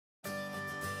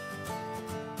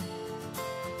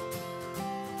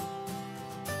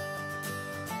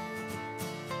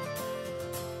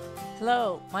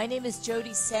Hello, my name is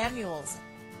Jody Samuels.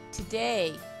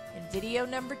 Today, in video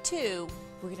number 2,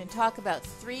 we're going to talk about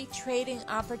 3 trading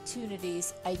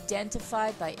opportunities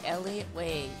identified by Elliott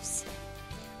Waves.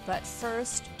 But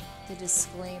first, the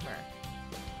disclaimer.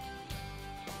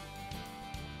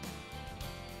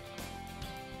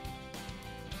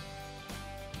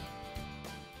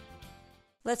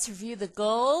 Let's review the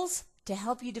goals to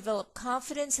help you develop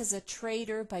confidence as a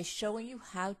trader by showing you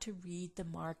how to read the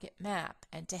market map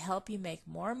and to help you make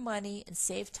more money and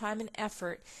save time and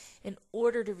effort in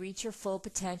order to reach your full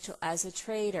potential as a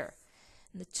trader.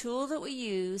 And the tool that we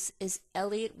use is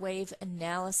Elliott Wave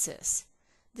Analysis.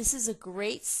 This is a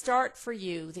great start for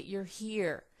you that you're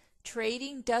here.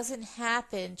 Trading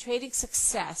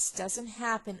success doesn't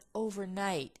happen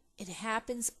overnight. It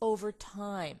happens over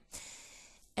time.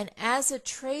 And as a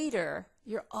trader,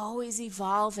 you're always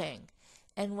evolving.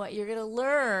 And what you're going to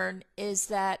learn is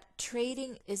that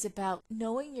trading is about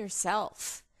knowing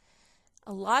yourself.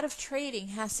 A lot of trading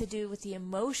has to do with the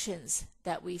emotions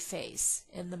that we face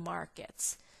in the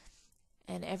markets.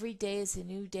 And every day is a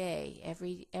new day.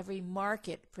 Every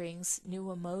market brings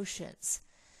new emotions.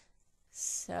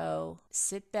 So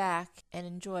sit back and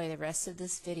enjoy the rest of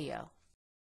this video.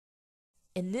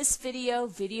 In this video,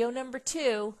 video number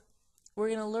 2, we're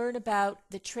going to learn about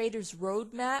the trader's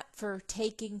roadmap for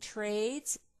taking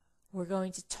trades. We're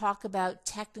going to talk about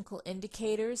technical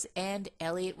indicators and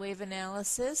Elliott Wave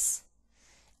analysis,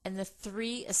 and the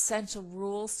 3 essential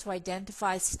rules to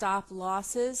identify stop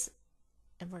losses.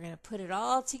 And we're going to put it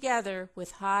all together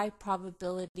with high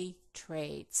probability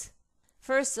trades.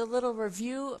 First, a little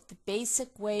review of the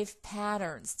basic wave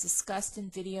patterns discussed in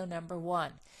video number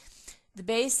 1. The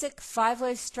basic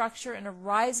 5-wave structure in a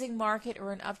rising market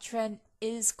or an uptrend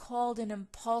is called an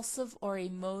impulsive or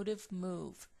emotive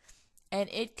move, and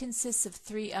it consists of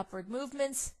 3 upward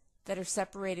movements that are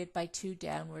separated by 2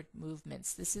 downward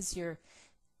movements. This is your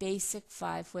basic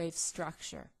 5-wave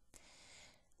structure.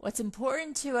 What's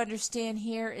important to understand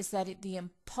here is that the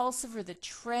impulsive or the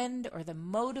trend or the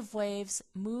motive waves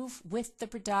move with the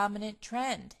predominant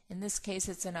trend. In this case,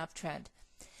 it's an uptrend.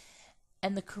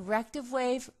 And the corrective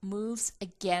wave moves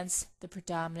against the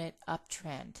predominant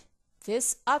uptrend.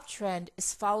 This uptrend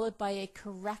is followed by a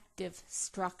corrective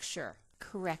structure,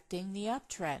 correcting the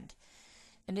uptrend.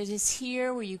 And it is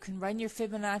here where you can run your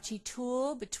Fibonacci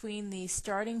tool between the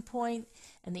starting point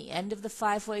and the end of the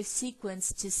 5-wave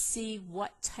sequence to see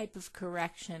what type of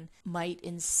correction might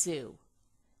ensue.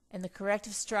 And the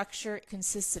corrective structure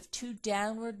consists of 2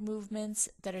 downward movements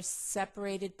that are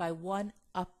separated by 1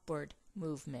 upward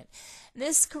movement.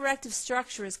 This corrective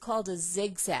structure is called a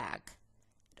zigzag.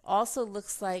 It also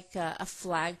looks like a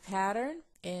flag pattern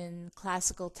in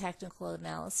classical technical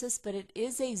analysis, but it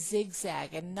is a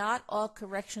zigzag, and not all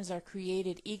corrections are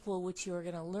created equal, which you are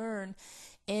going to learn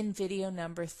in video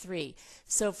number 3.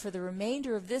 So for the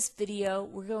remainder of this video,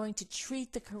 we're going to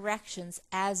treat the corrections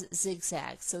as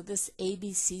zigzags, so this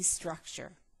ABC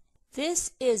structure.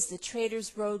 This is the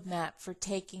trader's roadmap for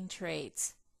taking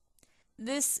trades.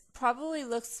 This probably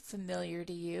looks familiar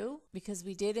to you because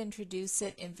we did introduce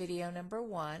it in video number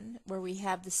 1, where we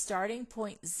have the starting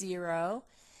point 0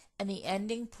 and the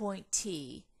ending point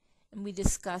T, and we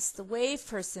discussed the wave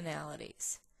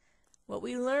personalities. What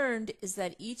we learned is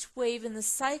that each wave in the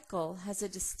cycle has a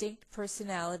distinct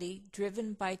personality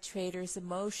driven by traders'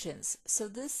 emotions. So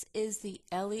this is the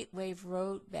Elliott Wave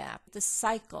roadmap, the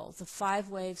cycle, the 5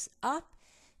 waves up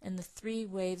and the 3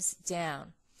 waves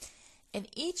down. And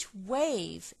each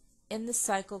wave in the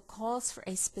cycle calls for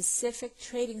a specific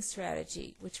trading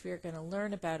strategy, which we are going to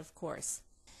learn about, of course.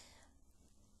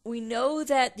 We know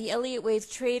that the Elliott Wave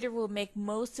trader will make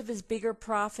most of his bigger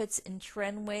profits in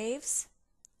trend waves,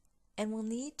 and will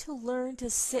need to learn to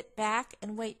sit back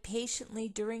and wait patiently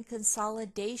during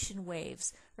consolidation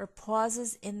waves or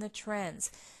pauses in the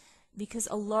trends, because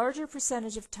a larger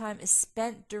percentage of time is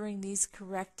spent during these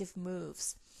corrective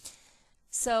moves.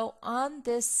 So on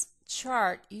this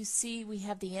chart, you see we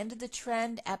have the end of the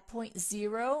trend at point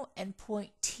 0 and point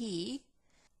T.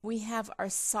 We have our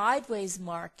sideways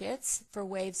markets for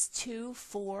waves 2,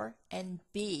 4, and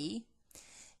B.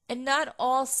 And not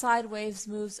all sideways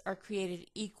moves are created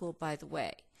equal, by the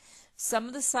way. Some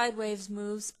of the sideways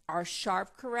moves are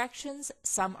sharp corrections,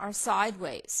 some are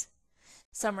sideways.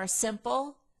 Some are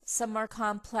simple, some are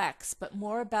complex, but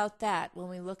more about that when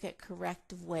we look at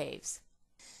corrective waves.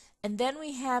 And then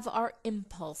we have our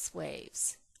impulse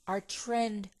waves, our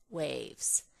trend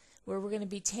waves, where we're going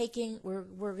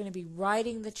to be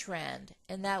riding the trend,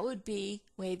 and that would be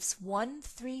waves 1,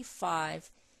 3,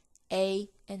 5, A,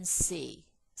 and C.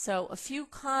 So a few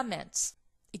comments.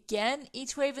 Again,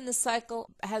 each wave in the cycle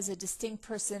has a distinct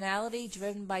personality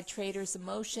driven by traders'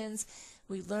 emotions.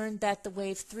 We learned that the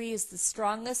wave 3 is the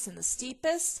strongest and the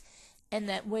steepest, and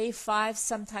that wave 5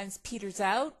 sometimes peters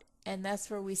out, and that's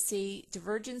where we see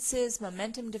divergences,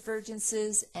 momentum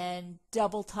divergences, and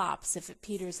double tops if it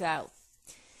peters out.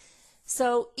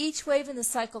 So each wave in the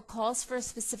cycle calls for a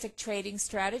specific trading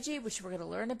strategy, which we're going to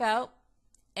learn about,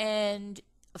 and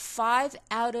 5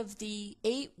 out of the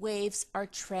 8 waves are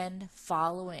trend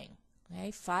following.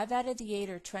 Okay? 5 out of the 8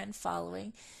 are trend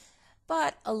following,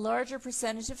 but a larger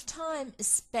percentage of time is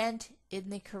spent in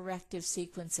the corrective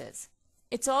sequences.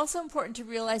 It's also important to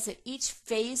realize that each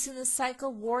phase in the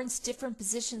cycle warrants different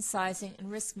position sizing and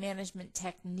risk management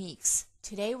techniques.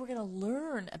 Today we're going to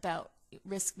learn about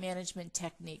risk management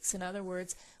techniques. In other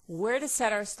words, where to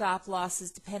set our stop losses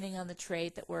depending on the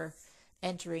trade that we're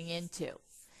entering into.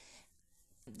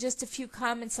 Just a few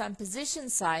comments on position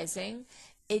sizing.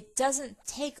 It doesn't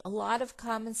take a lot of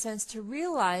common sense to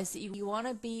realize that you want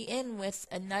to be in with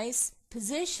a nice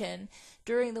position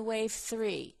during the wave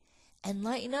 3 and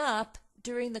lighten up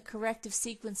during the corrective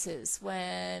sequences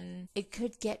when it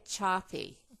could get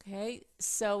choppy. Okay,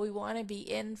 so we want to be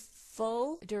in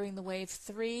full during the wave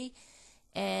 3,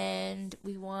 and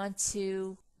we want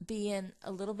to be in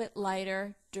a little bit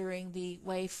lighter during the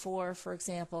wave 4, for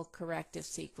example, corrective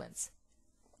sequence.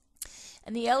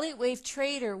 And the Elliott wave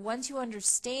trader, once you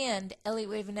understand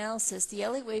Elliott wave analysis, the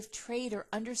Elliott wave trader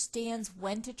understands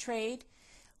when to trade,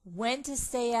 when to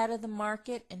stay out of the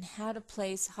market, and how to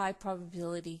place high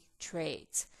probability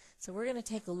trades. So we're going to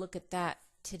take a look at that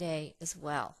today as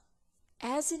well.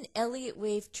 As an Elliott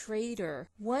wave trader,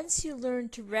 once you learn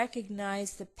to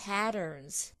recognize the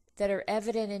patterns that are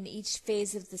evident in each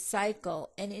phase of the cycle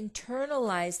and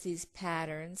internalize these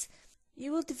patterns,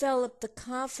 you will develop the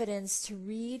confidence to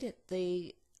read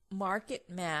the market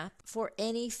map for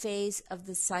any phase of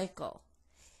the cycle.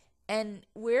 And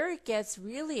where it gets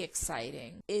really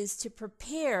exciting is to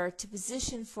prepare to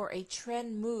position for a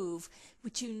trend move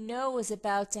which you know is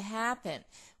about to happen.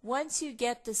 Once you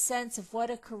get the sense of what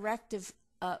a corrective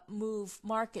move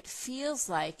market feels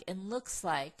like and looks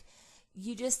like,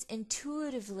 you just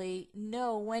intuitively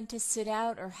know when to sit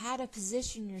out or how to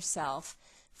position yourself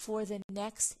for the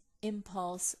next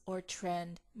impulse or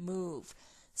trend move.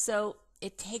 So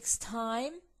it takes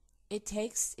time, it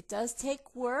does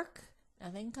take work,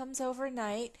 nothing comes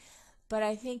overnight, but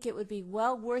I think it would be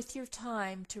well worth your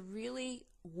time to really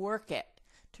work it,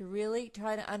 to really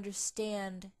try to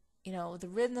understand, the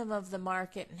rhythm of the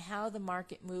market and how the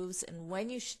market moves and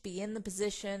when you should be in a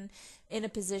position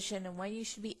and when you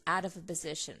should be out of a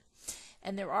position.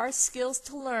 And there are skills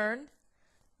to learn.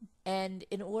 And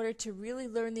in order to really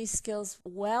learn these skills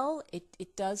well,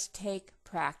 it does take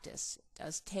practice. It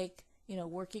does take,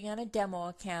 working on a demo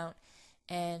account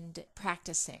and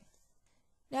practicing.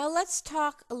 Now let's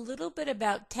talk a little bit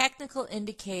about technical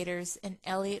indicators and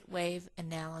Elliott wave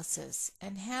analysis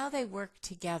and how they work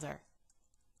together.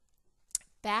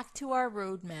 Back to our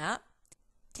roadmap.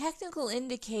 Technical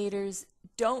indicators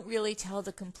don't really tell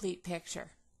the complete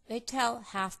picture. They tell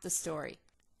half the story.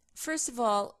 First of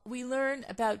all, we learn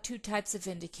about 2 types of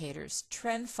indicators,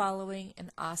 trend following and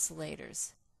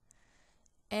oscillators.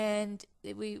 And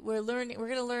we're going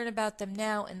to learn about them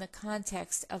now in the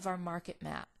context of our market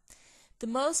map. The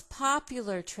most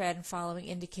popular trend following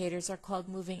indicators are called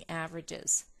moving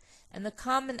averages. And the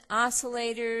common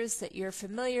oscillators that you're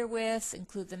familiar with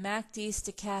include the MACD,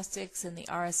 stochastics, and the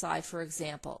RSI, for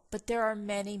example. But there are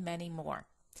many, many more.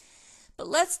 But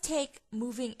let's take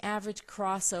moving average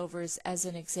crossovers as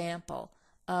an example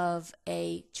of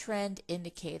a trend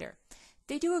indicator.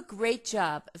 They do a great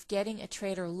job of getting a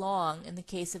trader long in the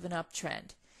case of an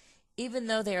uptrend, even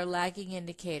though they are lagging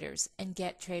indicators and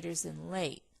get traders in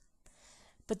late.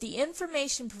 But the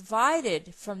information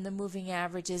provided from the moving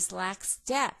averages lacks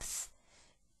depth.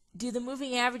 Do the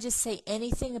moving averages say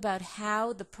anything about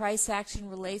how the price action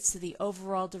relates to the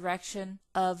overall direction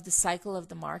of the cycle of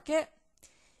the market?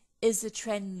 Is the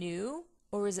trend new,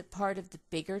 or is it part of the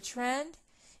bigger trend?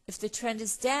 If the trend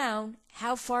is down,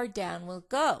 how far down will it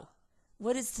go?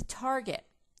 What is the target?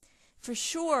 For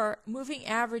sure, moving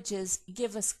averages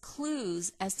give us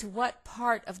clues as to what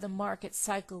part of the market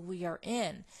cycle we are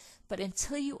in. But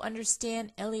until you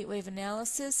understand Elliott wave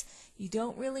analysis, you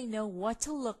don't really know what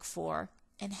to look for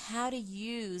and how to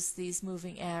use these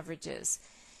moving averages.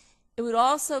 It would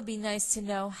also be nice to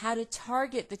know how to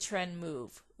target the trend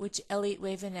move, which Elliott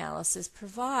wave analysis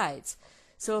provides.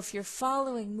 So if you're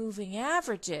following moving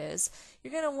averages,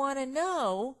 you're going to want to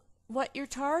know what your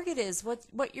target is,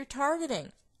 what you're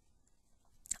targeting.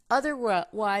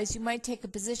 Otherwise, you might take a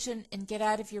position and get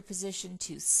out of your position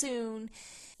too soon,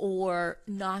 or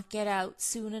not get out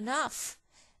soon enough,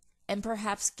 and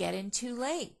perhaps get in too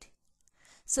late.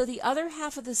 So the other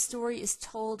half of the story is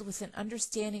told with an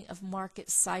understanding of market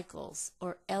cycles,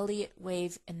 or Elliott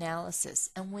wave analysis.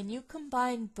 And when you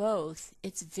combine both,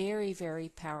 it's very, very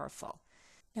powerful.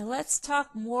 Now let's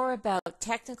talk more about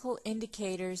technical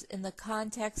indicators in the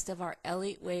context of our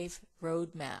Elliott wave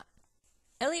roadmap.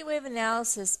 Elliott wave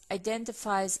analysis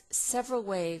identifies several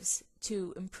waves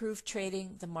to improve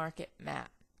trading the market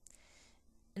map.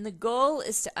 And the goal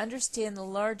is to understand the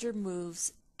larger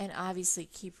moves and obviously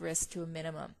keep risk to a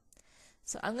minimum.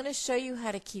 So I'm going to show you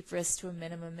how to keep risk to a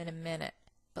minimum in a minute,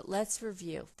 but let's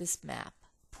review this map.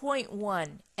 Point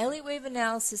 1, Elliott wave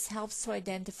analysis helps to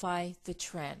identify the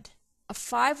trend. A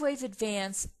 5-wave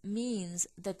advance means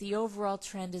that the overall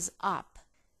trend is up.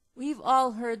 We've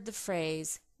all heard the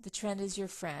phrase, the trend is your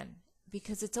friend,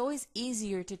 because it's always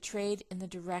easier to trade in the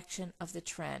direction of the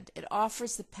trend. It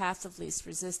offers the path of least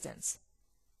resistance.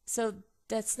 So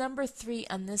that's number 3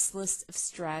 on this list of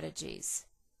strategies.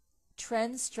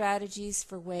 Trend strategies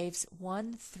for waves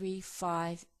 1, 3,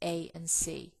 5, A, and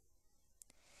C.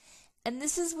 And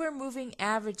this is where moving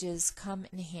averages come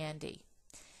in handy.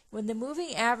 When the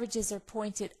moving averages are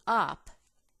pointed up,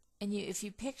 and if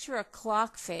you picture a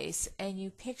clock face and you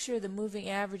picture the moving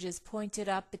averages pointed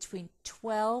up between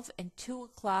 12 and 2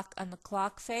 o'clock on the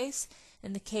clock face,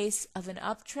 in the case of an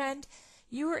uptrend,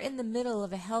 you are in the middle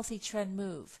of a healthy trend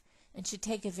move and should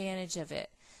take advantage of it.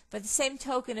 By the same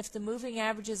token, if the moving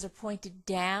averages are pointed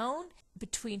down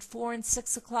between 4 and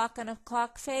 6 o'clock on a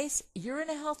clock face, you're in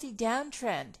a healthy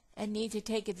downtrend and need to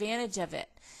take advantage of it.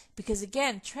 Because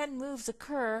again, trend moves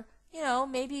occur,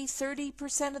 maybe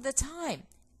 30% of the time.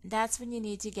 That's when you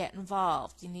need to get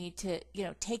involved. You need to,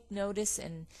 take notice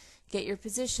and get your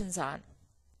positions on.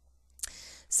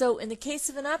 So in the case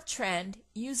of an uptrend,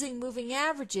 using moving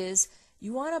averages,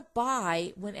 you want to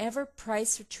buy whenever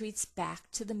price retreats back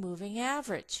to the moving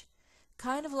average.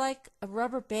 Kind of like a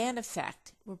rubber band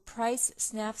effect, where price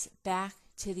snaps back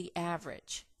to the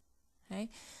average. Okay?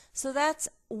 So that's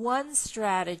one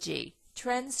strategy,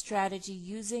 trend strategy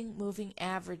using moving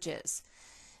averages.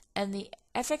 And the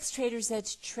FX Trader's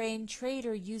Edge trained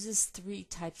trader uses 3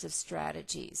 types of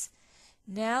strategies.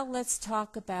 Now let's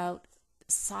talk about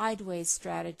sideways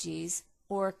strategies,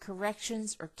 or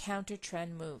corrections or counter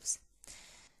trend moves.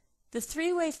 The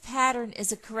 3-wave pattern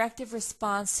is a corrective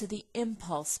response to the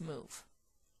impulse move.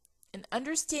 And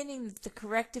understanding that the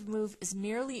corrective move is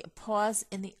merely a pause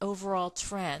in the overall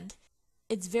trend,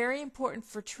 it's very important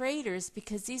for traders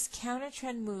because these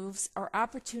counter-trend moves are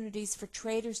opportunities for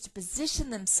traders to position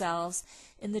themselves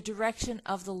in the direction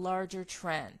of the larger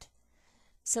trend.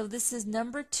 So this is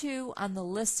number 2 on the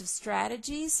list of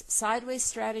strategies, sideways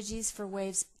strategies for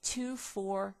waves 2,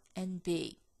 4, and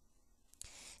B.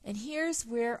 And here's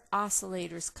where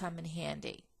oscillators come in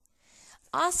handy.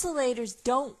 Oscillators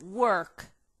don't work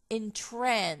in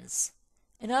trends.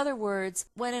 In other words,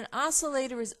 when an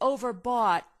oscillator is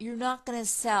overbought, you're not going to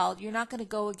sell, you're not going to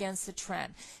go against the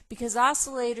trend, because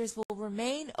oscillators will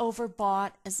remain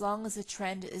overbought as long as the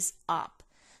trend is up.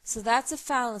 So that's a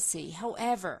fallacy.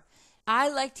 However, I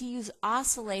like to use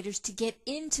oscillators to get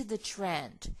into the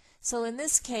trend. So in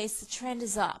this case, the trend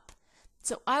is up.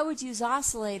 So I would use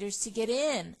oscillators to get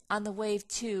in on the wave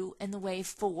 2 and the wave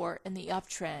 4 and the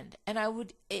uptrend. And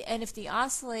if the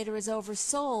oscillator is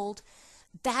oversold,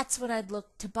 that's when I'd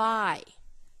look to buy.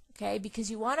 Okay, because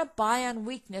you want to buy on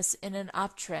weakness in an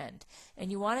uptrend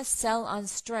and you want to sell on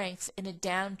strength in a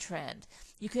downtrend.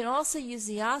 You can also use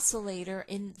the oscillator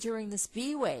during this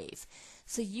B wave.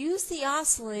 So use the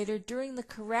oscillator during the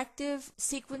corrective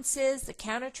sequences, the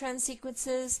counter trend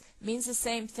sequences, means the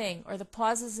same thing, or the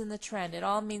pauses in the trend. It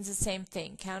all means the same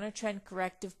thing, counter trend,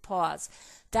 corrective, pause.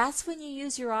 That's when you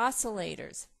use your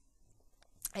oscillators.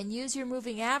 And use your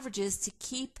moving averages to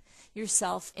keep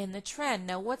yourself in the trend.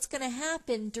 Now what's going to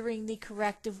happen during the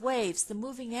corrective waves? The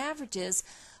moving averages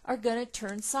are going to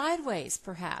turn sideways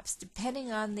perhaps, depending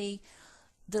on the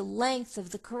length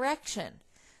of the correction.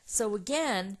 So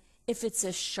again, if it's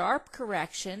a sharp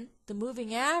correction, the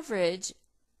moving average,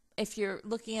 if you're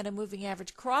looking at a moving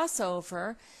average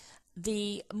crossover,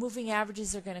 the moving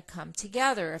averages are going to come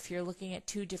together if you're looking at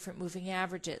 2 different moving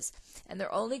averages. And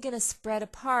they're only going to spread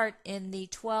apart in the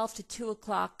 12 to 2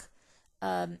 o'clock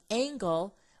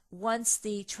angle once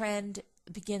the trend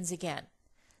begins again.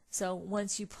 So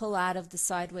once you pull out of the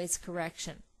sideways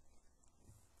correction.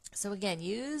 So again,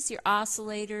 use your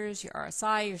oscillators, your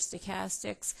RSI, your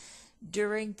stochastics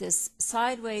during this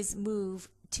sideways move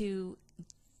to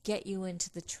get you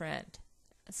into the trend.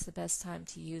 That's the best time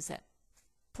to use it.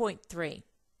 Point 3.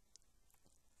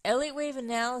 Elliott wave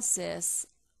analysis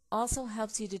also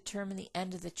helps you determine the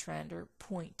end of the trend, or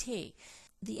point T.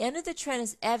 The end of the trend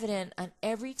is evident on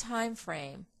every time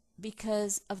frame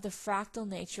because of the fractal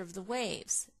nature of the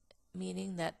waves,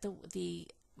 meaning that the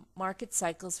market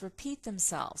cycles repeat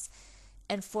themselves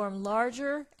and form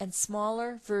larger and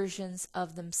smaller versions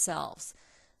of themselves.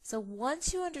 So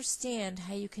once you understand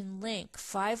how you can link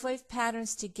 5-wave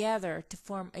patterns together to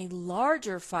form a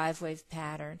larger 5-wave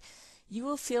pattern, you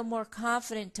will feel more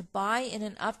confident to buy in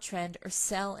an uptrend or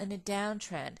sell in a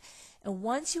downtrend. And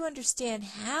once you understand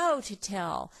how to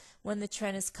tell when the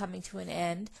trend is coming to an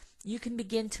end, you can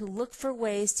begin to look for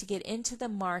ways to get into the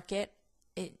market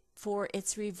for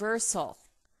its reversal.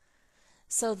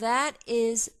 So that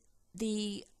is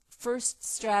the first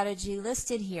strategy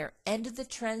listed here, end of the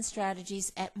trend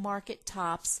strategies at market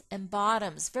tops and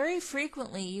bottoms. Very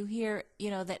frequently you hear,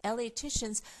 that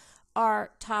Elliotticians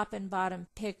are top and bottom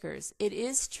pickers. It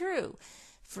is true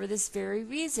for this very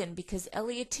reason, because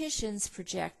Elliotticians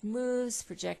project moves,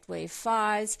 project wave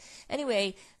 5s.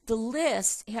 Anyway, the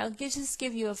list, I'll just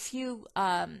give you a few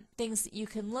things that you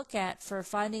can look at for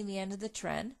finding the end of the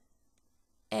trend.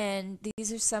 And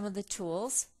these are some of the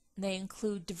tools. They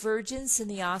include divergence in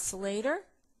the oscillator,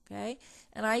 okay?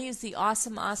 And I use the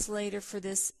Awesome Oscillator for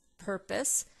this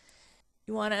purpose.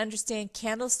 You want to understand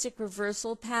candlestick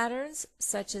reversal patterns,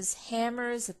 such as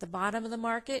hammers at the bottom of the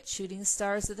market, shooting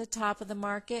stars at the top of the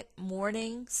market,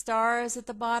 morning stars at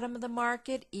the bottom of the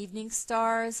market, evening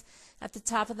stars at the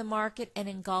top of the market, and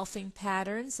engulfing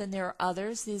patterns. And there are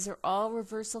others. These are all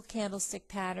reversal candlestick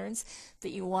patterns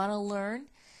that you want to learn.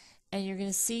 And you're going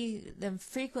to see them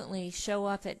frequently show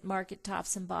up at market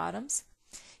tops and bottoms.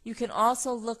 You can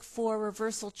also look for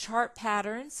reversal chart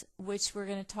patterns, which we're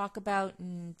going to talk about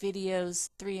in videos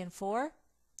 3 and 4.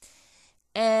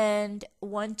 And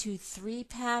 1, 2, 3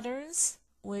 patterns,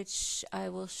 which I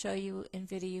will show you in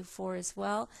video 4 as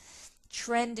well.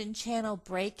 Trend and channel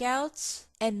breakouts.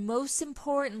 And most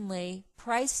importantly,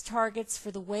 price targets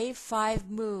for the wave 5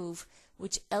 move,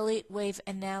 which Elliott wave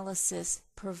analysis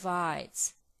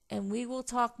provides. And we will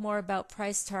talk more about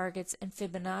price targets and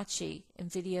Fibonacci in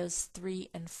videos 3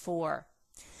 and 4.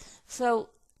 So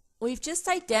we've just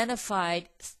identified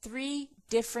 3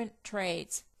 different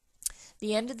trades.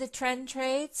 The end of the trend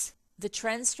trades, the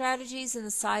trend strategies, and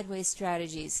the sideways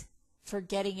strategies for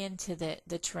getting into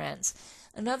the trends.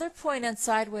 Another point on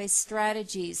sideways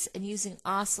strategies and using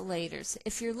oscillators.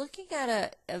 If you're looking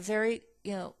at a very,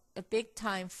 a big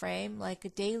time frame like a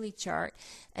daily chart,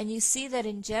 and you see that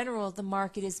in general the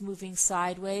market is moving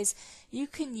sideways, you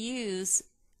can use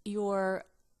your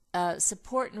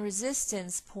support and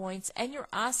resistance points and your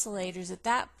oscillators at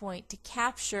that point to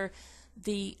capture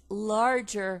the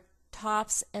larger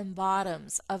tops and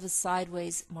bottoms of a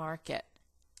sideways market.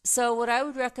 So what I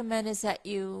would recommend is that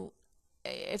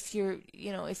if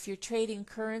you're trading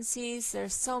currencies,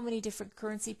 there's so many different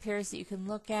currency pairs that you can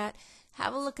look at.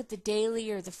 Have a look at the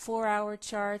daily or the 4-hour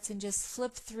charts and just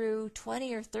flip through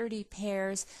 20 or 30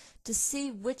 pairs to see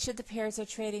which of the pairs are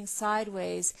trading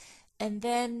sideways, and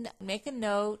then make a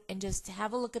note and just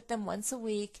have a look at them once a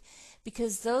week,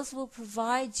 because those will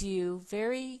provide you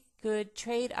very good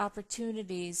trade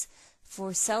opportunities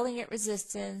for selling at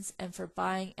resistance and for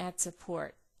buying at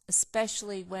support,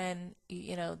 especially when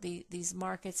these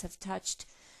markets have touched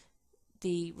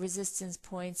the resistance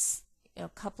points a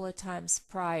couple of times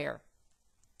prior,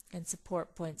 and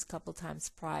support points a couple times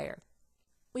prior.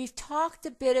 We've talked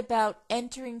a bit about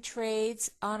entering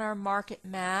trades on our market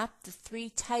map, the 3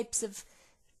 types of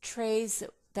trades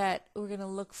that we're going to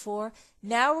look for.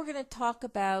 Now we're going to talk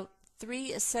about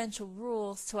 3 essential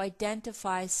rules to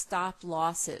identify stop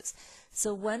losses.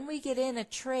 So when we get in a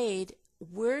trade,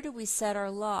 where do we set our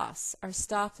loss, our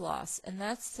stop loss? And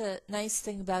that's the nice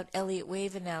thing about Elliott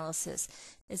wave analysis,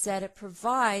 is that it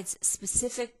provides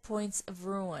specific points of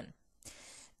ruin.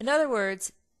 In other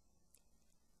words,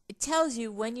 it tells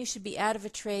you when you should be out of a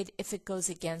trade if it goes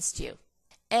against you.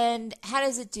 And how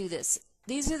does it do this?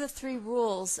 These are the 3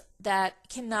 rules that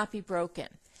cannot be broken.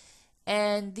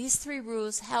 And these 3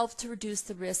 rules help to reduce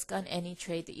the risk on any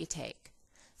trade that you take.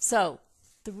 So,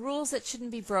 the rules that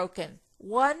shouldn't be broken.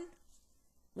 1,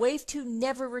 wave 2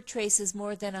 never retraces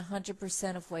more than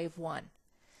 100% of wave 1.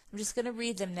 I'm just going to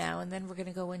read them now, and then we're going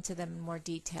to go into them in more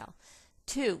detail.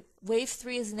 2, wave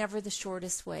 3 is never the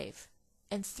shortest wave.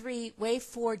 And 3, wave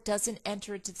 4 doesn't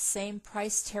enter into the same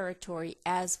price territory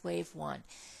as wave 1. And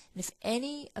if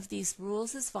any of these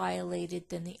rules is violated,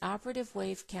 then the operative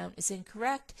wave count is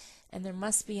incorrect, and there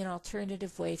must be an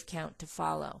alternative wave count to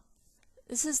follow.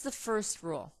 This is the first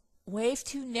rule. Wave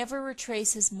 2 never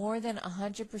retraces more than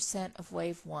 100% of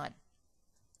wave 1.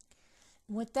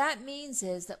 What that means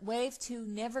is that wave 2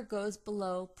 never goes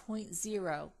below point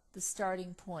 0, the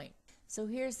starting point. So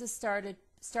here's the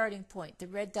starting point, the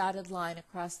red dotted line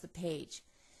across the page.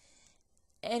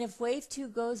 And if wave 2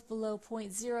 goes below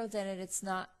point 0, then it's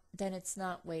not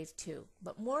wave 2.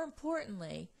 But more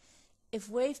importantly, if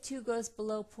wave 2 goes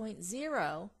below point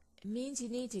 0, it means you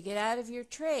need to get out of your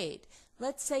trade.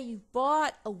 Let's say you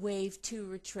bought a wave 2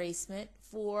 retracement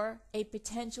for a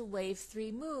potential wave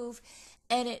 3 move,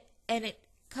 and it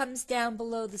comes down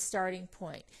below the starting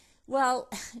point. Well,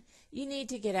 you need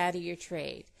to get out of your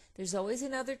trade. There's always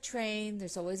another train,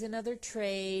 there's always another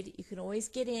trade. You can always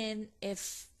get in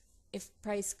if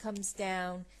price comes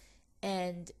down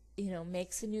and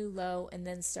makes a new low and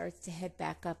then starts to head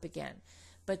back up again.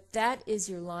 But that is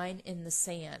your line in the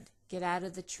sand. Get out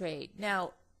of the trade.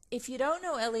 Now, if you don't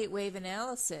know Elliott wave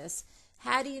analysis,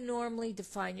 how do you normally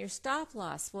define your stop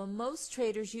loss? Well, most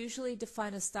traders usually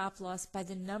define a stop loss by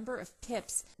the number of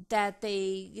pips that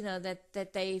they,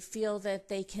 that they feel that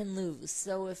they can lose.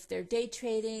 So if they're day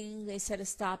trading, they set a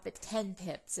stop at 10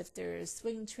 pips. If they're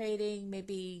swing trading,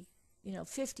 maybe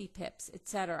 50 pips,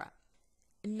 etc.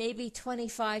 Maybe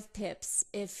 25 pips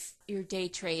if you're day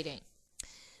trading.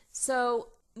 So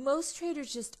most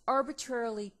traders just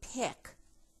arbitrarily pick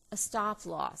a stop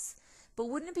loss. But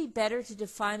wouldn't it be better to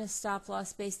define a stop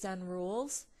loss based on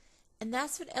rules? And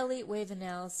that's what Elliott wave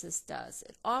analysis does.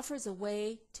 It offers a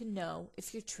way to know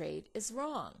if your trade is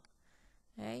wrong.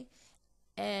 Okay?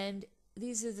 And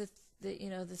these are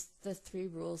the three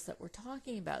rules that we're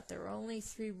talking about. There are only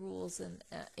 3 rules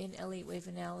in Elliott wave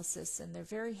analysis, and they're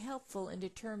very helpful in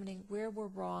determining where we're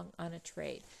wrong on a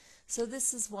trade. So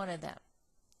this is one of them.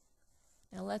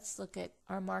 Now let's look at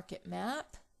our market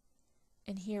map,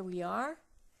 and here we are.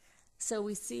 So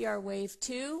we see our wave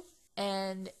 2,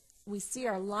 and we see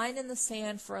our line in the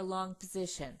sand for a long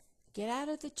position. Get out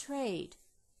of the trade.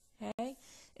 Okay?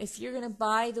 If you're going to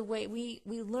buy the wave, we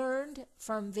learned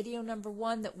from video number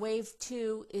 1 that wave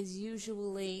 2 is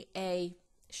usually a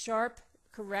sharp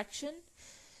correction.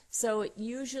 So it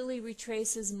usually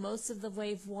retraces most of the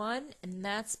wave 1, and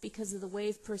that's because of the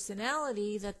wave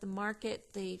personality that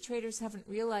the traders haven't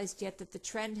realized yet that the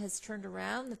trend has turned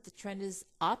around, that the trend is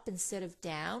up instead of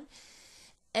down.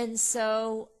 And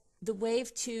so the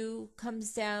wave 2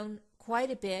 comes down quite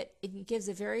a bit. It gives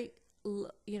a very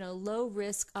low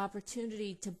risk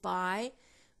opportunity to buy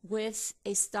with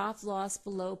a stop loss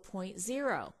below point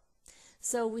 0.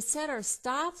 So we set our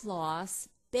stop loss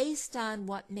based on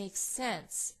what makes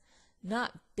sense,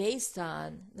 not based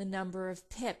on the number of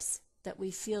pips that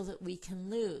we feel that we can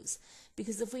lose.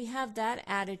 Because if we have that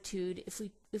attitude, if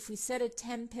we set a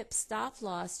 10 pip stop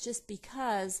loss just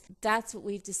because that's what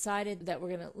we've decided that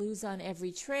we're going to lose on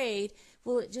every trade,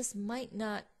 well, it just might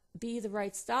not be the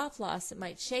right stop loss. It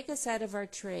might shake us out of our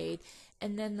trade,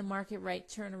 and then the market might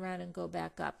turn around and go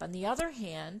back up. On the other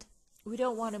hand, we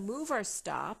don't want to move our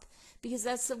stop because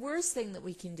that's the worst thing that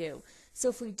we can do. So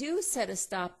if we do set a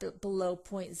stop below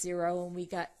point 0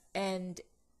 and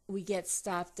we get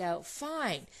stopped out,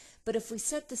 fine. But if we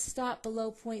set the stop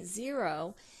below point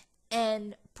 0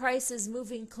 and price is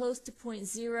moving close to point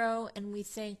 0 and we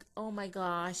think, oh my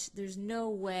gosh, there's no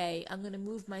way, I'm going to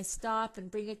move my stop and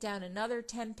bring it down another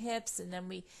 10 pips, and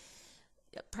then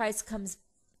price comes,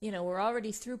 we're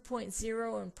already through point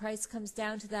 0 and price comes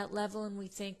down to that level and we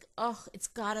think, oh, it's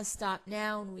got to stop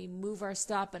now, and we move our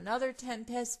stop another 10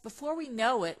 pips. Before we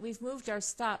know it, we've moved our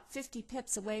stop 50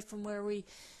 pips away from where we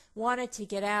wanted to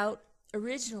get out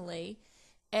originally,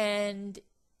 and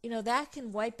that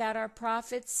can wipe out our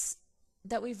profits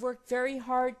that we've worked very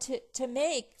hard to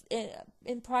make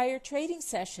in prior trading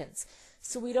sessions.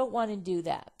 So we don't want to do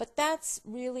that. But that's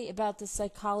really about the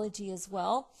psychology as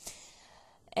well.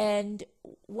 And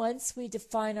once we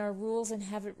define our rules and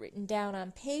have it written down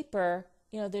on paper,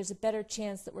 there's a better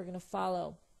chance that we're going to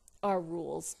follow our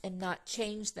rules and not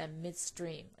change them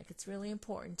midstream. Like, it's really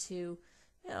important to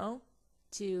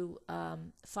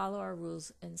follow our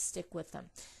rules and stick with them.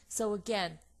 So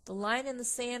again, the line in the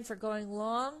sand for going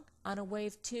long on a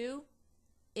wave 2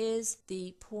 is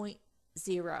the point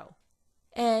 0.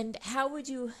 And how would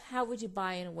you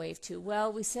buy in a wave 2?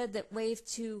 Well, we said that wave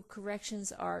 2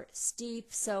 corrections are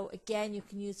steep. So again, you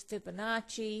can use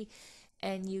Fibonacci,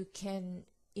 and you can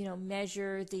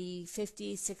measure the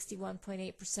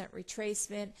 61.8%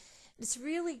 retracement. It's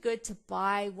really good to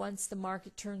buy once the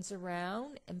market turns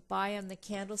around, and buy on the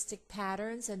candlestick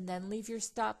patterns, and then leave your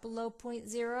stop below point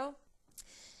 0.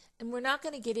 And we're not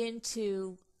going to get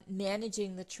into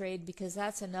managing the trade because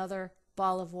that's another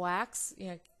ball of wax,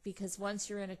 because once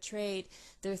you're in a trade,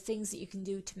 there are things that you can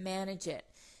do to manage it,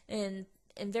 and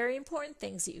very important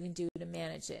things that you can do to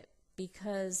manage it,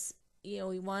 because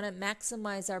we want to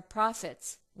maximize our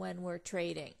profits when we're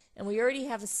trading. And we already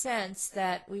have a sense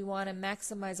that we want to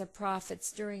maximize our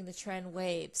profits during the trend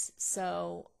waves.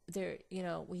 So there,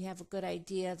 we have a good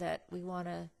idea that we want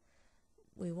to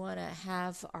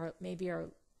have our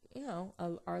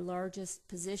our largest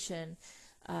position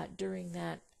during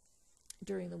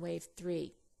the wave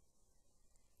 3.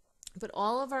 But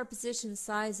all of our position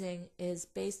sizing is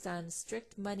based on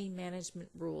strict money management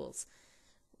rules.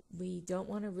 We don't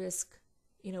want to risk,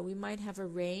 we might have a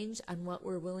range on what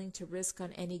we're willing to risk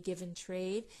on any given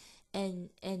trade, and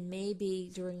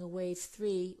maybe during a wave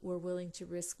 3 we're willing to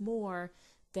risk more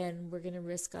than we're going to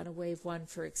risk on a wave 1,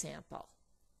 for example.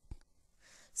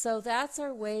 So that's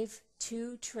our wave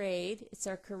 2 trade. It's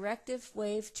our corrective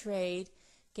wave trade,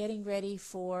 getting ready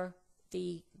for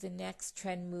the next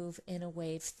trend move in a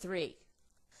wave 3.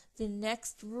 The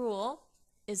next rule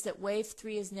is that wave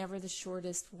 3 is never the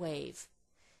shortest wave.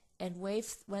 And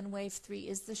when wave 3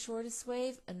 is the shortest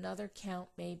wave, another count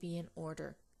may be in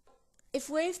order. If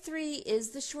wave 3 is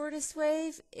the shortest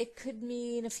wave, it could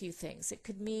mean a few things. It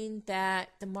could mean that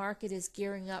the market is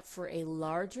gearing up for a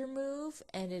larger move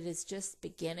and it is just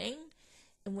beginning,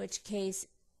 in which case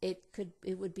it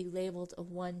would be labeled a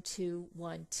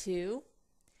 1-2-1-2.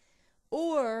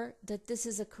 Or that this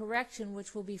is a correction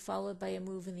which will be followed by a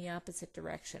move in the opposite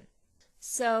direction.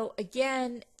 So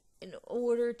again, in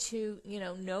order to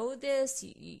know this,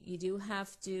 you do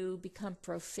have to become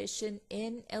proficient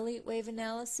in Elliott wave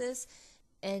analysis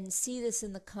and see this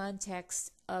in the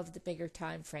context of the bigger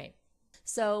time frame.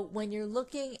 So when you're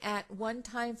looking at one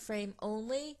time frame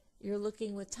only, you're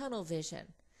looking with tunnel vision.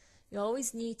 You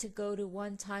always need to go to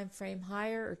one time frame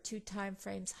higher or 2 time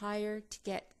frames higher to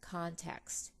get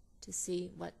context, to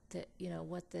see what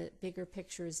the bigger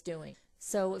picture is doing.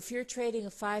 So if you're trading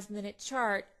a 5-minute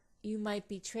chart, you might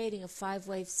be trading a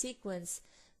 5-wave sequence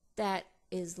that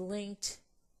is linked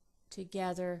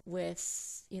together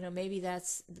with, maybe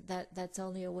that's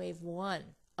only a wave 1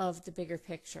 of the bigger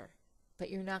picture,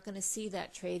 but you're not going to see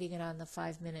that trading it on the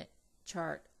 5-minute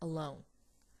chart alone.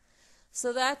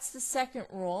 So that's the second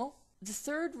rule. The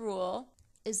third rule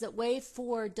is that wave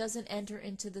 4 doesn't enter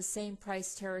into the same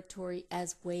price territory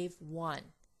as wave 1.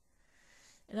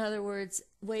 In other words,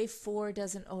 wave 4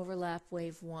 doesn't overlap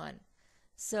wave 1.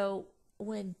 So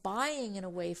when buying in a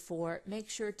wave 4, make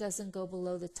sure it doesn't go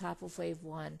below the top of wave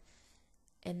 1.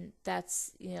 And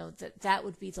that's, that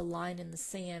would be the line in the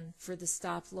sand for the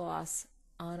stop loss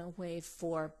on a wave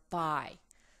 4 buy.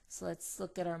 So let's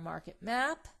look at our market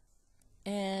map.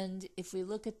 And if we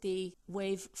look at the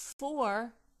wave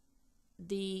 4,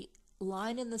 the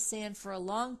line in the sand for a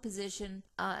long position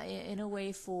in a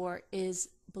wave 4 is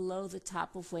below the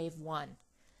top of wave 1.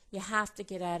 You have to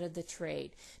get out of the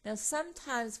trade. Now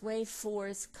sometimes wave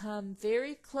 4s come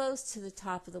very close to the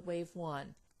top of the wave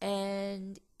 1,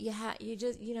 and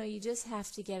you just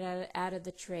have to get out of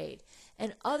the trade.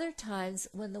 And other times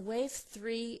when the wave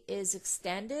 3 is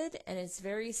extended and it's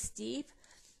very steep,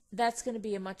 that's going to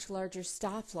be a much larger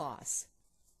stop loss.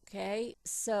 Okay,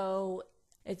 so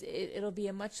it'll be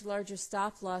a much larger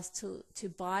stop loss to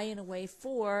buy in a wave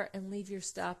 4 and leave your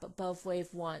stop above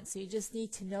wave 1. So you just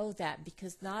need to know that,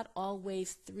 because not all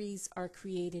wave 3s are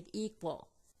created equal.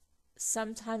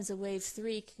 Sometimes a wave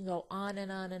 3 can go on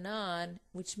and on and on,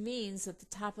 which means that the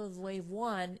top of wave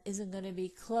 1 isn't going to be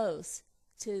close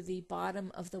to the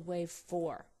bottom of the wave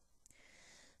 4.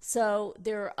 So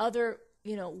there are other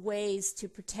ways to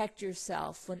protect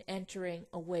yourself when entering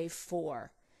a wave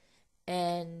 4.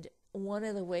 And one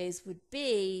of the ways would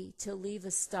be to leave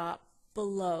a stop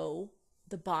below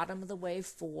the bottom of the wave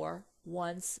 4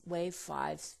 once wave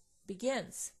 5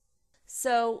 begins.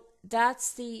 So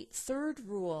that's the third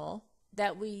rule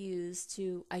that we use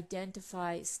to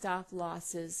identify stop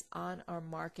losses on our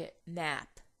market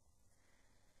map.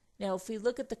 Now if we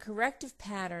look at the corrective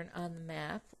pattern on the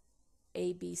map,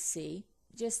 ABC,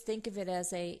 just think of it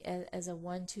as a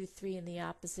 1, 2, 3 in the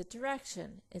opposite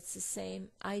direction. It's the same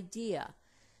idea,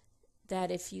 that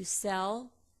if you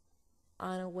sell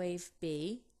on a wave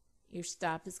B, your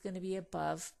stop is going to be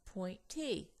above point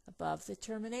T, above the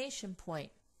termination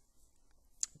point.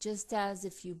 Just as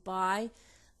if you buy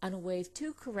on a wave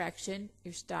 2 correction,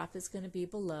 your stop is going to be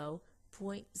below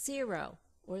point 0,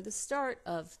 or the start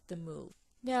of the move.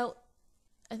 Now,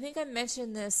 I think I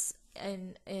mentioned this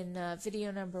in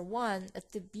video number 1,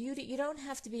 that the beauty, you don't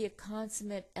have to be a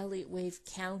consummate Elliott wave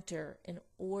counter in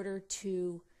order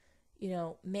to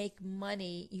make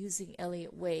money using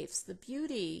Elliott waves. The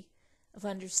beauty of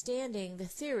understanding the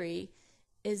theory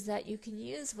is that you can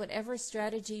use whatever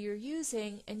strategy you're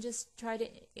using and just try to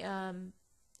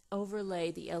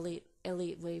overlay the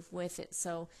Elliott wave with it.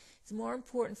 So It's more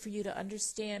important for you to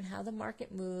understand how the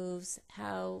market moves,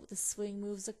 how the swing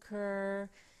moves occur,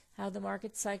 how the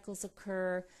market cycles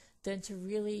occur, than to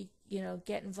really,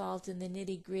 get involved in the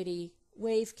nitty-gritty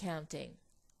wave counting,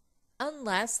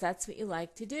 unless that's what you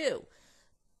like to do.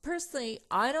 Personally,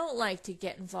 I don't like to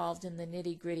get involved in the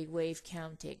nitty-gritty wave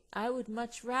counting. I would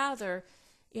much rather,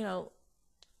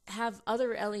 have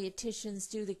other Elliotticians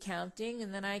do the counting,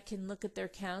 and then I can look at their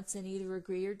counts and either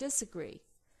agree or disagree.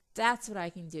 That's what I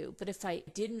can do. But if I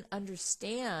didn't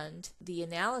understand the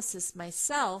analysis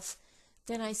myself,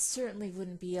 then I certainly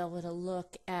wouldn't be able to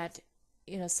look at,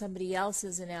 somebody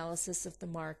else's analysis of the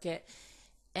market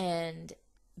and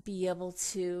be able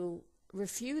to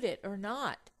refute it or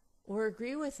not, or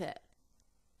agree with it.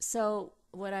 So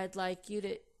what I'd like you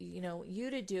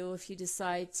to do, if you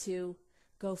decide to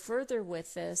go further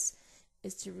with this,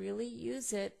 is to really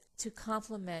use it to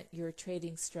complement your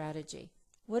trading strategy.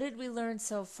 What did we learn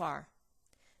so far?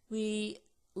 We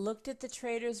looked at the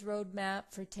trader's roadmap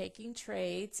for taking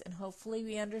trades, and hopefully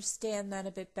we understand that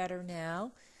a bit better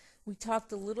now. We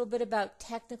talked a little bit about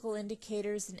technical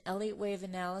indicators and Elliott wave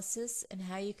analysis and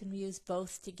how you can use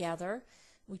both together.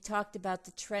 We talked about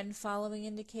the trend following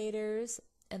indicators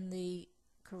and the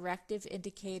corrective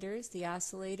indicators, the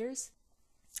oscillators,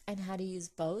 and how to use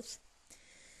both.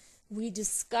 We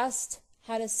discussed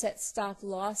how to set stop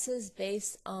losses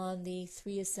based on the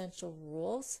 3 essential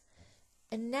rules.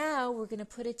 And now we're going to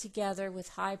put it together with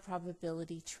high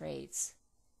probability trades.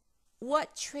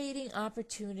 What trading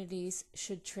opportunities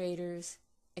should traders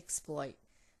exploit?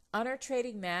 On our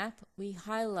trading map, we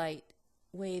highlight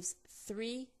waves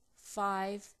 3,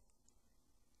 5,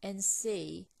 and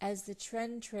C as the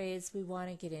trend trades we want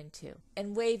to get into.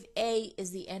 And wave A is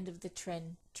the end of the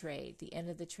trend trade, to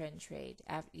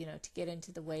get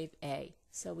into the wave A.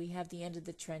 So we have the end of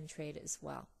the trend trade as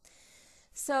well.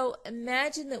 So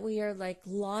imagine that we are like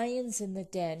lions in the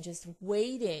den, just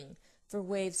waiting for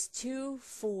waves 2,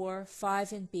 4,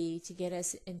 5, and B to get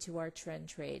us into our trend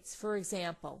trades. For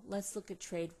example, let's look at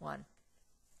trade 1.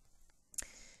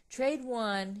 Trade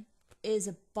 1 is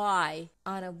a buy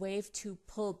on a wave 2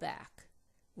 pullback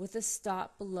with a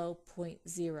stop below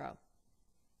 0.0.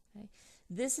 Okay?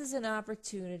 This is an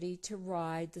opportunity to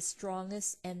ride the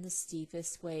strongest and the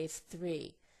steepest wave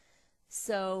 3.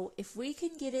 So if we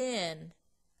can get in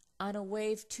on a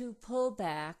wave 2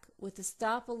 pullback with a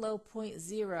stop below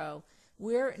 0.0,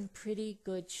 we're in pretty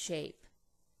good shape.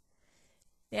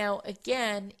 Now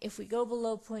again, if we go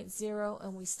below 0.0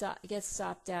 and we get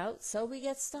stopped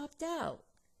out,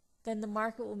 then the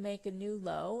market will make a new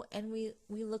low, and we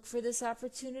look for this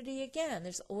opportunity again.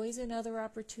 There's always another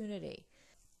opportunity.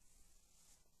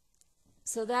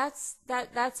 So that's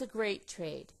a great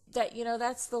trade.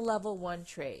 That's the level 1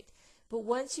 trade. But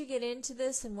once you get into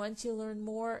this and once you learn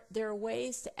more, there are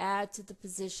ways to add to the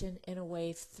position in a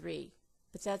wave 3.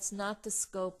 But that's not the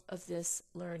scope of this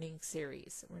learning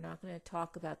series. We're not going to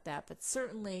talk about that. But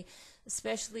certainly,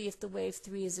 especially if the wave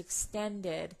 3 is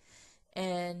extended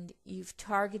and you've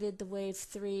targeted the wave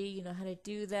 3, you know how to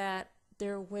do that,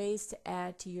 there are ways to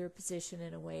add to your position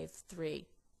in a wave 3.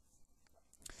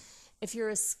 If you're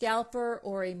a scalper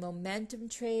or a momentum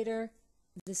trader,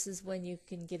 this is when you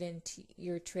can get into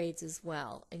your trades as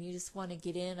well. And you just want to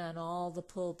get in on all the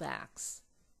pullbacks.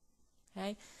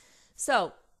 Okay?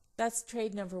 So that's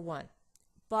trade number 1.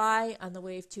 Buy on the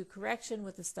wave 2 correction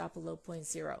with a stop below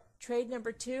 0.0. Trade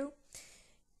number 2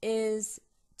 is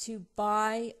to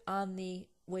buy on the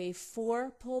wave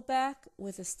 4 pullback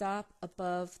with a stop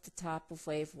above the top of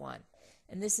wave 1.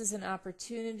 And this is an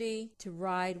opportunity to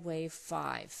ride wave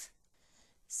 5.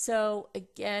 So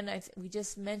again, we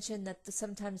just mentioned that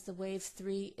sometimes the wave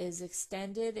 3 is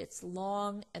extended, it's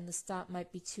long, and the stop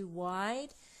might be too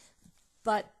wide,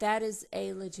 but that is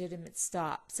a legitimate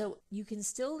stop. So you can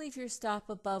still leave your stop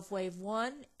above wave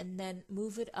 1 and then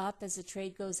move it up as the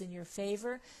trade goes in your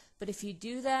favor. But if you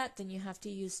do that, then you have to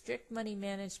use strict money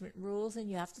management rules,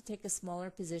 and you have to take a smaller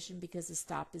position because the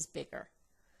stop is bigger.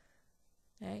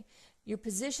 Okay? Your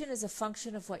position is a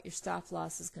function of what your stop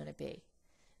loss is going to be,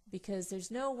 because there's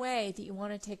no way that you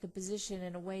want to take a position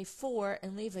in a wave 4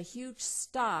 and leave a huge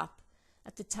stop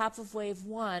at the top of wave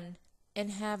 1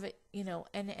 and have it,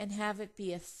 and have it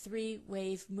be a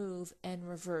 3-wave move and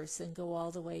reverse and go all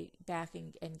the way back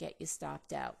and get you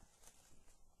stopped out.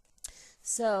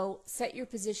 So set your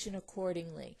position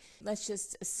accordingly. Let's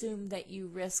just assume that you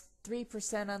risk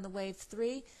 3% on the wave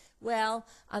 3. Well,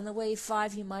 on the wave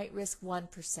 5 you might risk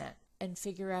 1%. And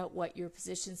figure out what your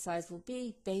position size will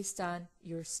be based on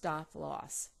your stop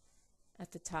loss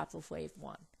at the top of wave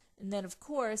 1. And then, of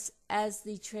course, as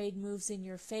the trade moves in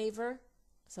your favor,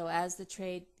 So as the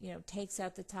trade, takes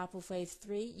out the top of wave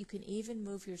 3, you can even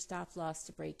move your stop loss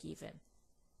to break even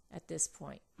at this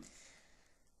point.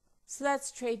 So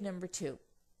that's trade number 2.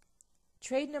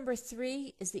 Trade number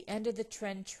 3 is the end of the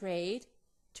trend trade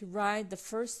to ride the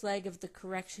first leg of the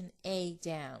correction A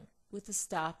down with a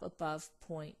stop above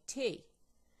point T.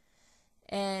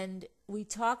 And we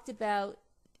talked about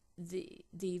the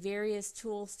various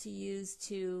tools to use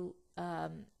to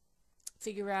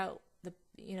figure out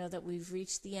that we've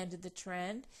reached the end of the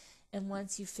trend. And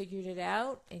once you figured it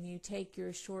out and you take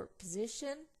your short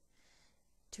position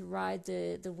to ride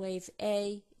the wave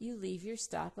A, you leave your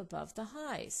stop above the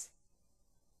highs.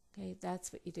 Okay,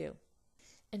 that's what you do.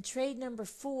 And trade number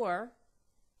 4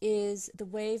 is the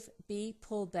wave B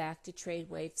pullback to trade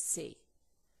wave C.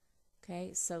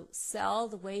 Okay, so sell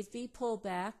the wave B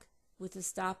pullback with a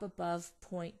stop above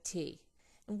point T.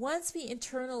 And once we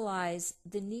internalize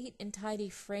the neat and tidy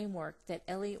framework that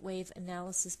Elliott wave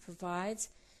analysis provides,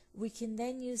 we can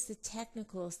then use the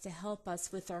technicals to help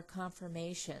us with our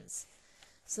confirmations.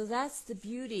 So that's the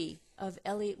beauty of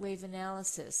Elliott wave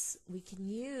analysis. We can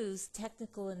use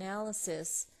technical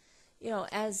analysis, in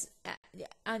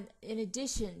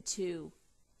addition to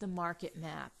the market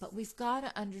map. But we've got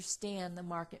to understand the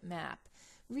market map.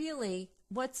 Really,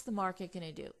 what's the market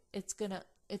going to do? It's going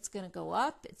to go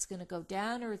up, it's going to go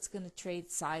down, or it's going to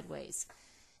trade sideways.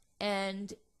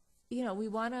 And we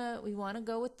want to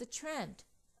go with the trend.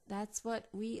 That's what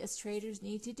we as traders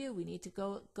need to do. We need to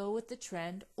go with the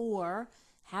trend, or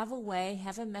have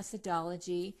a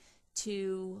methodology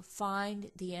to find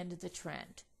the end of the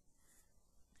trend.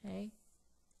 Okay?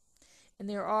 And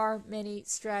there are many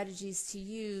strategies to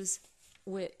use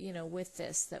with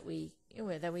this that we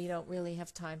don't really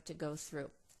have time to go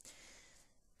through.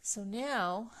 So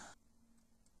now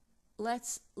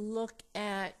let's look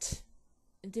at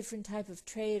a different type of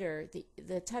trader,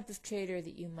 the type of trader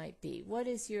that you might be. What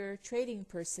is your trading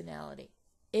personality?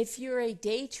 If you're a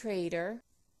day trader,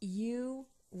 you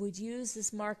would use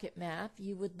this market map.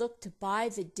 You would look to buy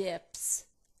the dips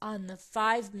on the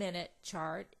 5-minute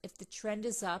chart if the trend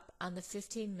is up on the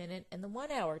 15-minute and the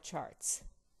 1-hour charts.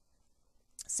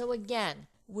 So again,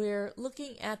 we're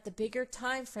looking at the bigger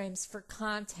time frames for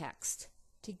context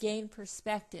to gain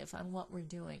perspective on what we're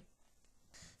doing.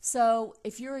 So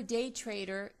if you're a day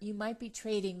trader, you might be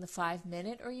trading the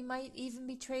 5-minute, or you might even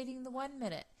be trading the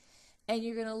 1-minute. And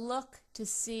you're going to look to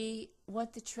see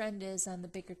what the trend is on the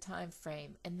bigger time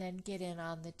frame and then get in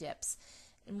on the dips.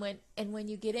 And when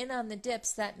you get in on the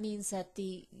dips, that means that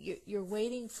you're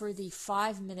waiting for the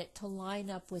 5-minute to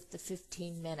line up with the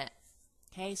 15-minute.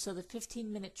 Okay, so the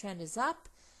 15-minute trend is up.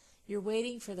 You're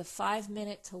waiting for the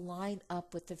 5-minute to line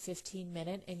up with the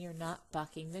 15-minute, and you're not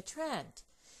bucking the trend.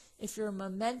 If you're a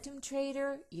momentum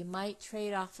trader, you might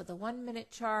trade off of the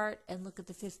 1-minute chart and look at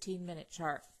the 15-minute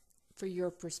chart for your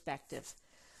perspective.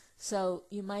 So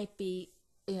you might be,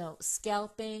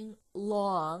 scalping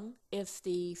long if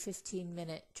the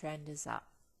 15-minute trend is up.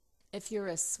 If you're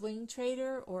a swing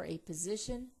trader or a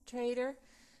position trader,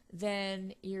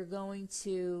 then you're going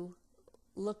to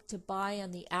look to buy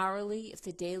on the hourly if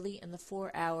the daily and the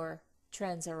 4-hour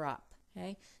trends are up.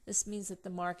 Okay, this means that the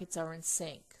markets are in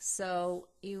sync. So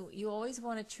you always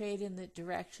want to trade in the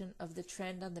direction of the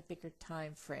trend on the bigger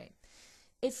time frame.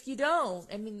 If you don't,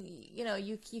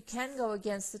 you can go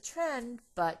against the trend,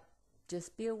 but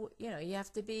just be, you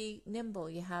have to be nimble.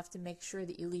 You have to make sure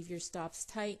that you leave your stops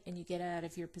tight and you get out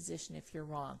of your position if you're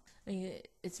wrong.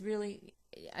 It's really,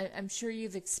 I'm sure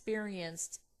you've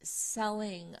experienced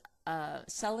selling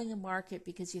a market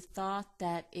because you thought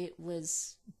that it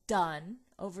was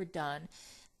overdone,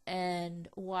 and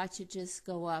watch it just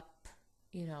go up,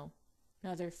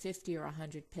 another 50 or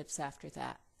 100 pips after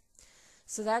that.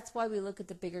 So that's why we look at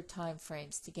the bigger time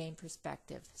frames to gain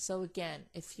perspective. So again,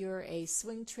 if you're a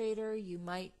swing trader, you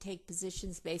might take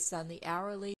positions based on the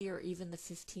hourly or even the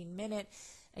 15-minute,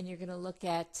 and you're going to look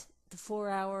at the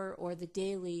 4-hour or the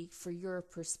daily for your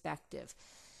perspective.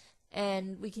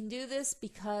 And we can do this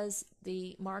because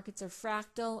the markets are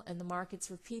fractal and the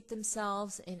markets repeat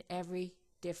themselves in every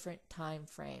different time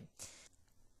frame.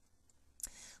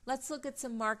 Let's look at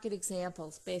some market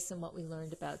examples based on what we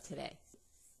learned about today.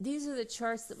 These are the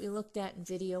charts that we looked at in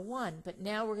video 1, but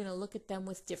now we're going to look at them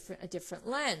with a different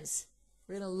lens.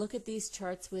 We're going to look at these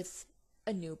charts with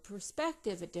a new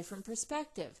perspective, a different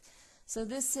perspective. So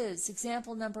this is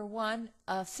example number 1,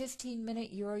 a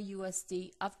 15-minute Euro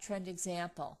USD uptrend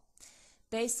example.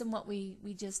 Based on what we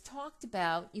just talked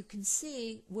about, you can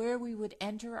see where we would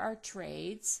enter our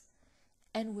trades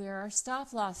and where our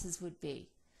stop losses would be.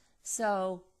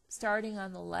 So starting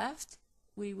on the left,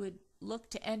 we would look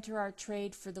to enter our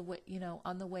trade for the,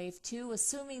 on the wave 2,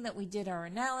 assuming that we did our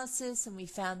analysis and we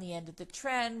found the end of the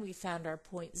trend, we found our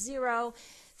point 0,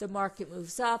 the market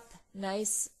moves up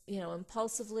nice,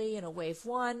 impulsively in a wave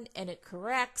 1, and it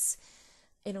corrects.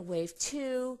 In a wave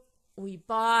 2, we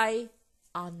buy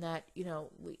on that,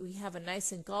 we have a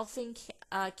nice engulfing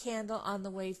candle on the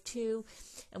wave 2,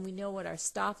 and we know what our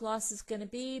stop loss is going to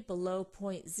be, below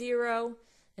point 0.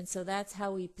 And so that's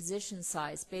how we position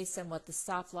size based on what the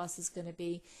stop loss is going to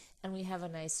be, and we have a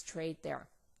nice trade there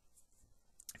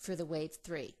for the wave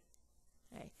 3.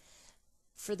 Okay.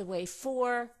 For the wave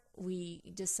 4, we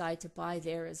decide to buy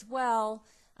there as well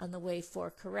on the wave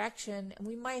 4 correction, and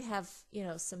we might have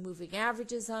some moving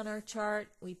averages on our chart.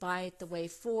 We buy at the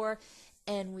wave 4,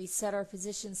 and we set our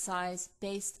position size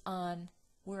based on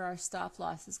where our stop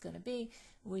loss is going to be,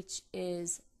 which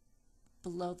is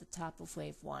below the top of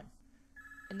wave 1.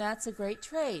 And that's a great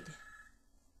trade.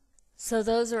 So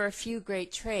those are a few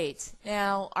great trades.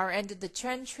 Now, our end of the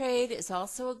trend trade is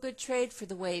also a good trade for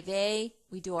the wave A.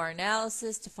 We do our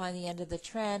analysis to find the end of the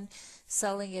trend,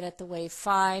 selling it at the wave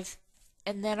 5.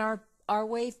 And then our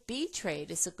wave B trade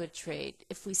is a good trade.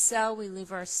 If we sell, we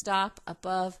leave our stop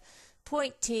above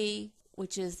point T,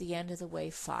 which is the end of the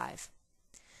wave 5.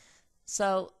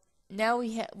 So now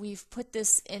we've put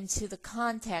this into the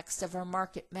context of our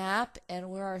market map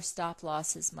and where our stop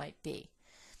losses might be.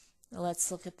 Now let's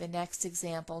look at the next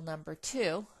example, number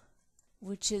 2,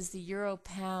 which is the Euro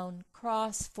Pound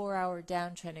cross 4-hour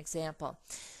downtrend example.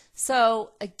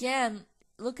 So again,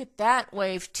 look at that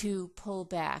wave 2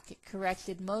 pullback. It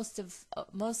corrected most of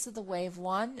the wave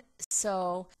 1.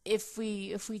 So if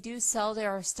we do sell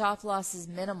there, our stop loss is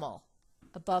minimal,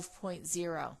 above point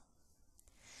 0.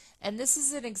 And this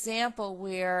is an example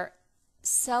where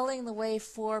selling the wave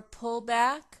 4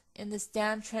 pullback in this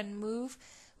downtrend move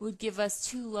would give us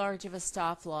too large of a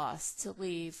stop loss to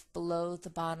leave below the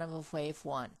bottom of wave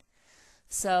 1.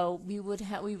 So we would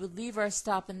leave our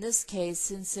stop in this case,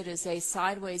 since it is a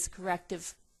sideways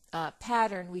corrective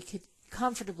pattern, we could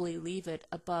comfortably leave it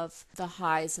above the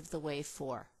highs of the wave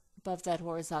 4, above that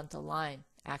horizontal line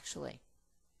actually.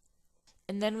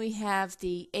 And then we have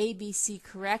the ABC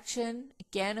correction.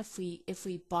 Again, if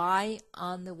we buy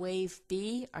on the wave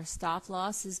B, our stop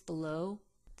loss is below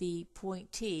the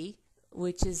point T,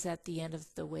 which is at the end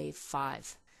of the wave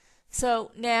 5.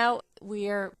 So now we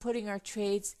are putting our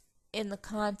trades in the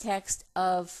context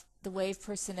of the wave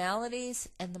personalities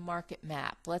and the market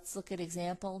map. Let's look at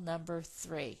example number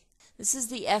 3. This is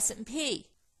the S&P.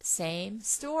 Same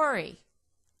story.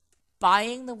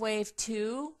 Buying the wave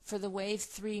 2 for the wave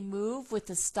 3 move with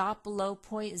a stop below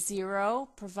point 0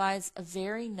 provides a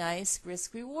very nice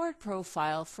risk-reward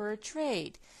profile for a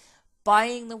trade.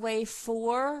 Buying the wave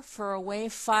 4 for a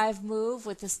wave 5 move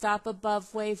with a stop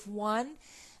above wave 1,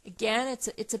 again,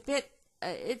 it's a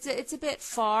bit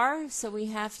far, so we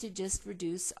have to just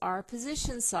reduce our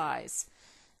position size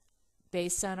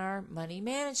based on our money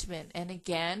management. And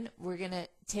again, we're going to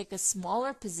take a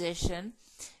smaller position,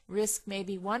 risk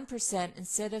maybe 1%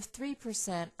 instead of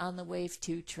 3% on the wave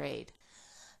 2 trade.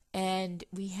 And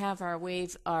we have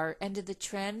our end of the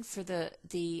trend for the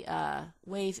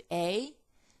wave A.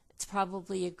 It's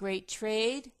probably a great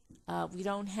trade. We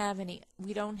don't have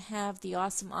the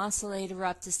awesome oscillator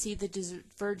up to see the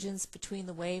divergence between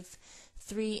the wave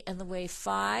 3 and the wave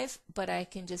 5, but I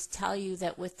can just tell you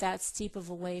that with that steep of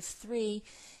a wave 3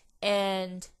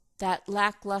 and that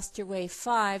lackluster wave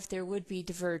 5, there would be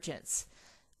divergence,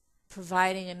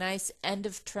 providing a nice end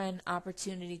of trend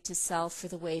opportunity to sell for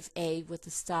the wave A with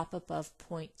a stop above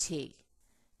point T.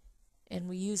 And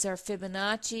we use our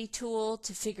Fibonacci tool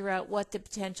to figure out what the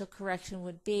potential correction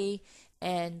would be,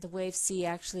 and the wave C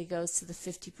actually goes to the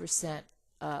 50%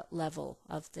 level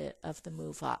of the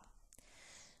move up.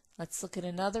 Let's look at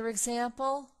another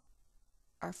example.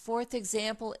 Our fourth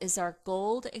example is our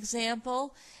gold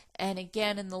example, and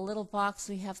again in the little box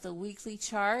we have the weekly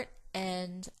chart,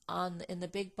 and in the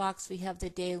big box we have the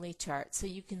daily chart. So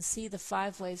you can see the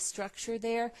 5-wave structure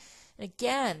there.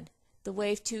 Again, the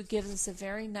wave 2 gives us a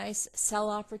very nice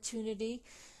sell opportunity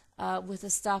with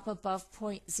a stop above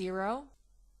point 0.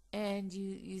 And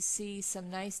you see some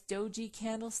nice doji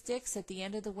candlesticks at the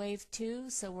end of the wave 2.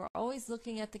 So we're always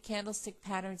looking at the candlestick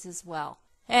patterns as well.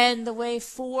 And the wave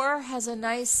 4 has a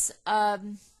nice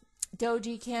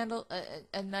doji candle,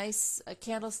 a nice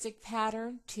candlestick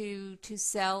pattern to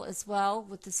sell as well,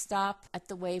 with the stop at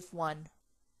the wave 1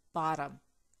 bottom.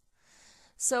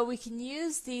 So we can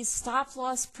use these stop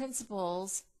loss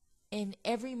principles in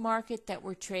every market that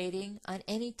we're trading, on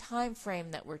any time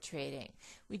frame that we're trading.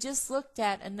 We just looked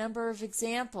at a number of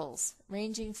examples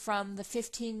ranging from the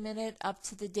 15-minute up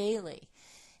to the daily.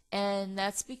 And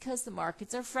that's because the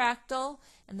markets are fractal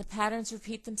and the patterns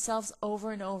repeat themselves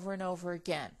over and over and over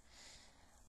again.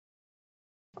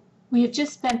 We have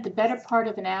just spent the better part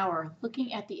of an hour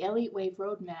looking at the Elliott Wave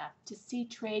roadmap to see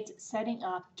trades setting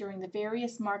up during the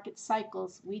various market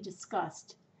cycles we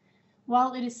discussed.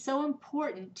 While it is so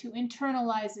important to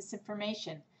internalize this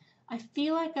information, I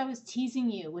feel like I was teasing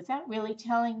you without really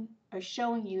telling or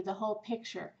showing you the whole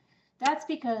picture. That's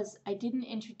because I didn't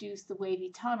introduce the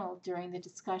wavy tunnel during the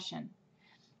discussion.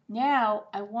 Now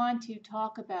I want to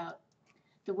talk about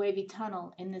the wavy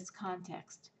tunnel in this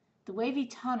context. The wavy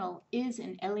tunnel is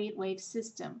an Elliott wave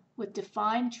system with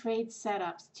defined trade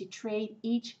setups to trade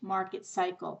each market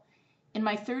cycle. In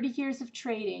my 30 years of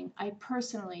trading, I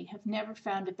personally have never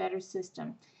found a better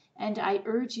system, and I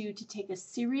urge you to take a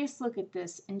serious look at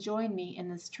this and join me in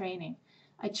this training.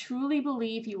 I truly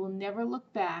believe you will never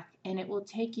look back, and it will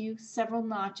take you several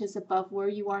notches above where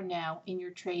you are now in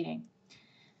your trading.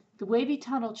 The wavy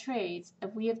tunnel trades,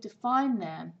 as we have defined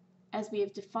them,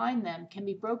 can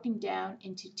be broken down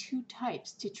into two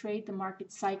types to trade the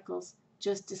market cycles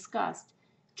just discussed: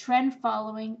 trend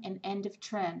following and end of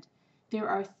trend. There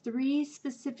are 3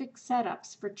 specific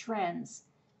setups for trends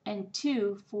and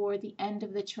 2 for the end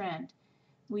of the trend.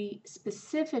 We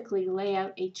specifically lay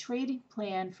out a trading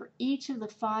plan for each of the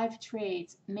 5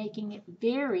 trades, making it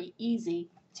very easy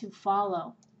to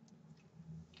follow.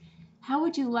 How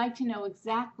would you like to know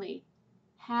exactly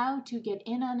how to get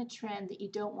in on a trend that you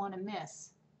don't want to miss?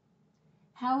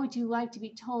 How would you like to be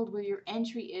told where your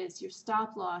entry is, your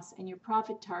stop loss, and your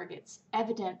profit targets,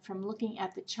 evident from looking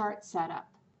at the chart setup?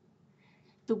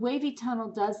 The wavy tunnel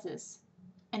does this.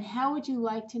 And how would you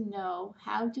like to know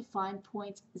how to find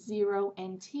points 0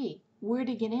 and T, where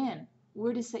to get in,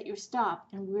 where to set your stop,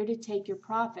 and where to take your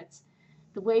profits?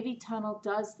 The wavy tunnel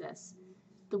does this.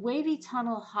 The wavy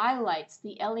tunnel highlights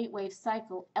the Elliott wave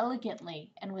cycle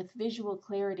elegantly and with visual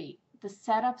clarity. The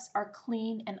setups are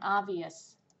clean and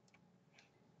obvious.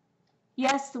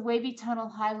 Yes, the wavy tunnel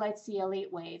highlights the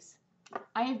Elliott waves.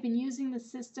 I have been using the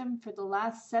system for the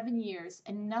last 7 years,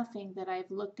 and nothing that I have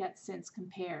looked at since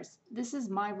compares. This is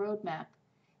my roadmap,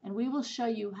 and we will show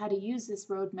you how to use this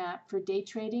roadmap for day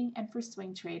trading and for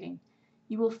swing trading.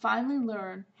 You will finally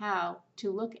learn how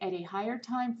to look at a higher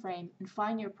time frame and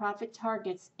find your profit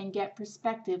targets and get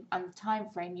perspective on the time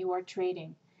frame you are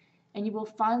trading. And you will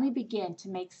finally begin to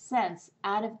make sense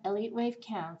out of Elliott wave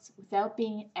counts without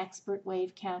being an expert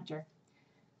wave counter.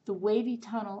 The wavy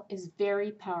tunnel is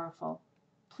very powerful.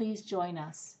 Please join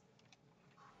us.